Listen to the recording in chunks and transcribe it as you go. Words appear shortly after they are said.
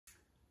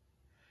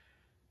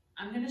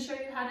I'm going to show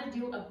you how to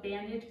do a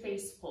banded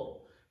face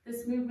pull.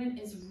 This movement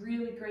is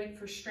really great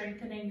for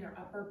strengthening your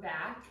upper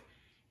back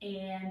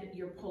and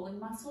your pulling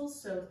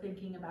muscles. So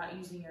thinking about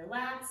using your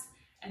lats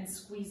and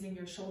squeezing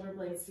your shoulder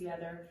blades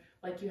together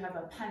like you have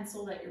a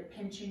pencil that you're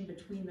pinching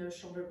between those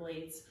shoulder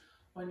blades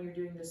when you're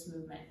doing this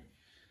movement.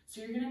 So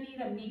you're going to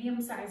need a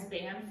medium-sized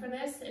band for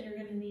this, and you're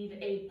going to need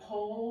a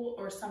pole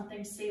or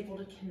something stable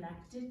to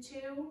connect it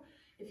to.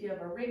 If you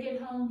have a rig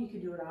at home, you can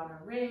do it on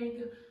a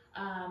rig,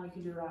 you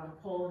can do it on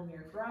a pole in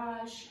your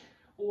garage,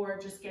 or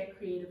just get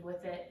creative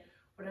with it.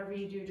 Whatever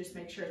you do, just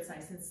make sure it's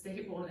nice and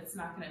stable and it's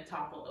not going to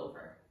topple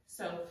over.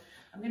 So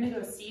I'm going to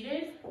go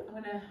seated. I'm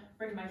going to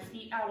bring my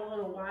feet out a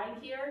little wide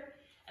here,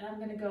 and I'm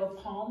going to go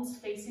palms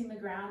facing the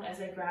ground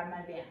as I grab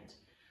my band.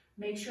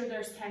 Make sure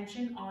there's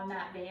tension on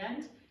that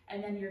band,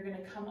 and then you're going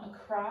to come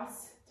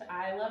across to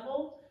eye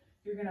level.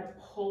 You're going to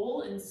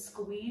pull and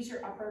squeeze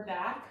your upper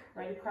back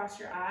right across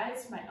your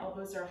eyes. My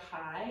elbows are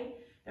high.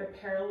 They're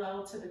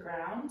parallel to the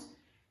ground.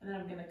 And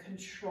then I'm going to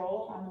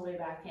control on the way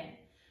back in.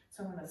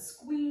 So I'm going to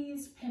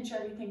squeeze, pinch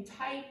everything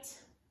tight,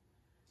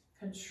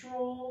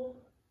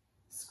 control,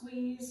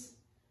 squeeze.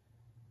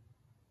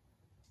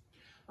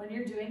 When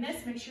you're doing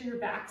this, make sure your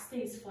back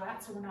stays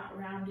flat so we're not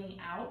rounding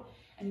out.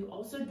 And you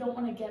also don't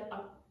want to get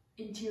up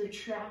into your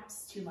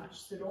traps too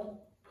much. So don't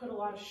put a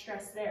lot of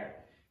stress there.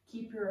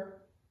 Keep your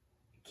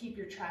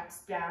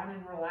traps down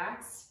and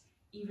relaxed,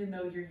 even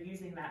though you're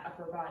using that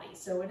upper body.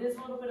 So it is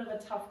a little bit of a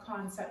tough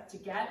concept to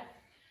get,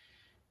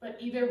 but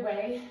either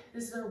way,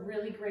 this is a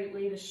really great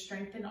way to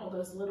strengthen all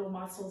those little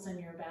muscles in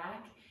your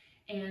back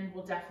and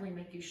will definitely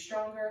make you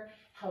stronger,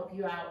 help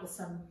you out with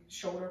some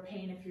shoulder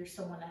pain if you're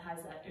someone that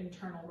has that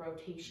internal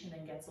rotation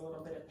and gets a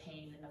little bit of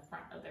pain in the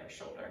front of their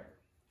shoulder.